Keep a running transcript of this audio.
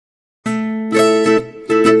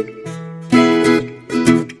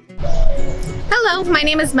Hello, my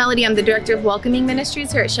name is Melody. I'm the Director of Welcoming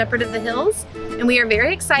Ministries here at Shepherd of the Hills, and we are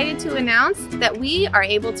very excited to announce that we are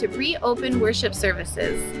able to reopen worship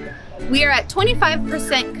services. We are at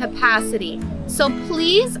 25% capacity, so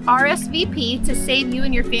please RSVP to save you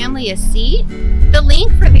and your family a seat. The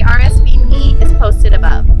link for the RSVP is posted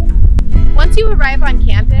above. Once you arrive on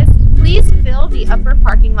campus, please fill the upper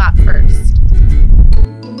parking lot first.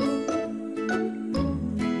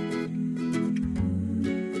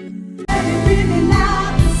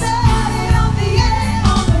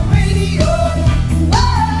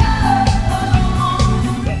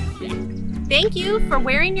 Thank you for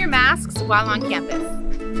wearing your masks while on campus.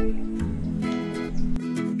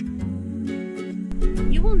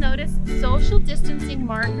 You will notice social distancing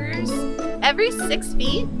markers every 6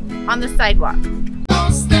 feet on the sidewalk.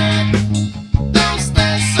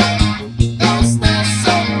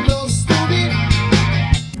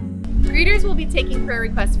 Greeters will be taking prayer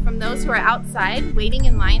requests from those who are outside waiting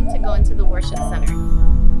in line to go into the worship center.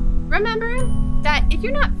 Remember that if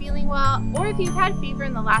you're not feeling well or if you've had fever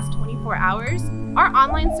in the last 24 hours, our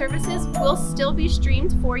online services will still be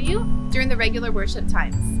streamed for you during the regular worship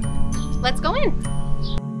times. Let's go in.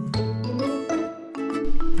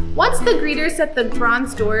 Once the greeters at the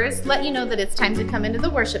bronze doors let you know that it's time to come into the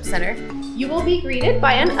worship center, you will be greeted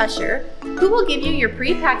by an usher who will give you your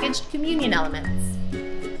pre-packaged communion elements.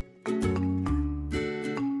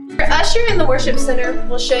 Your usher in the worship center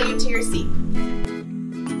will show you to your seat.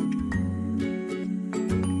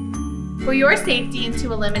 For your safety and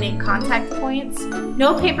to eliminate contact points,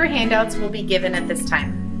 no paper handouts will be given at this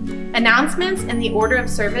time. Announcements and the order of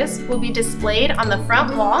service will be displayed on the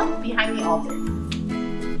front wall behind the altar.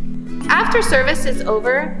 After service is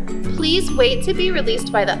over, please wait to be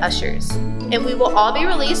released by the ushers, and we will all be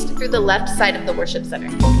released through the left side of the worship center.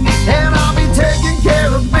 And I'll be taking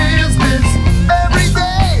care of business every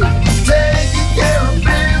day, taking care of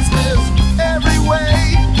business every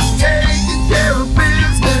way, taking care of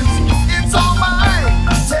business, it's all mine.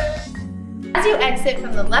 As you exit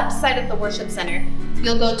from the left side of the worship center,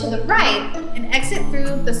 you'll go to the right and exit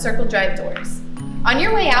through the circle drive doors. On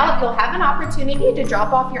your way out, you'll have an opportunity to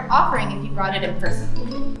drop off your offering if you brought it in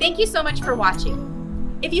person. Thank you so much for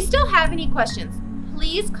watching. If you still have any questions,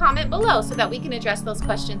 please comment below so that we can address those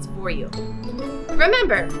questions for you.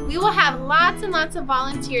 Remember, we will have lots and lots of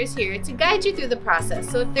volunteers here to guide you through the process,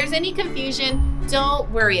 so if there's any confusion, don't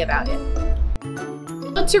worry about it.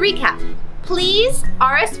 So to recap, please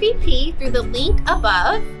RSVP through the link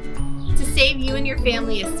above to save you and your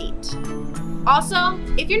family a seat. Also,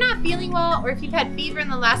 if you're not feeling well or if you've had fever in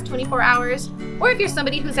the last 24 hours, or if you're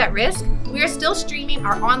somebody who's at risk, we are still streaming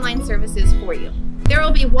our online services for you. There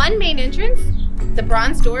will be one main entrance, the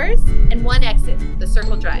bronze doors, and one exit, the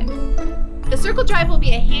circle drive. The circle drive will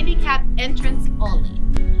be a handicapped entrance only.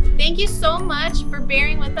 Thank you so much for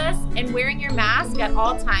bearing with us and wearing your mask at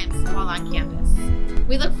all times while on campus.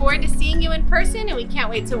 We look forward to seeing you in person, and we can't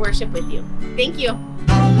wait to worship with you. Thank you.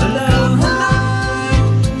 Hello, hello.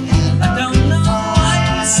 I don't know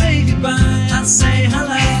how to say goodbye. I say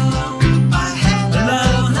hello.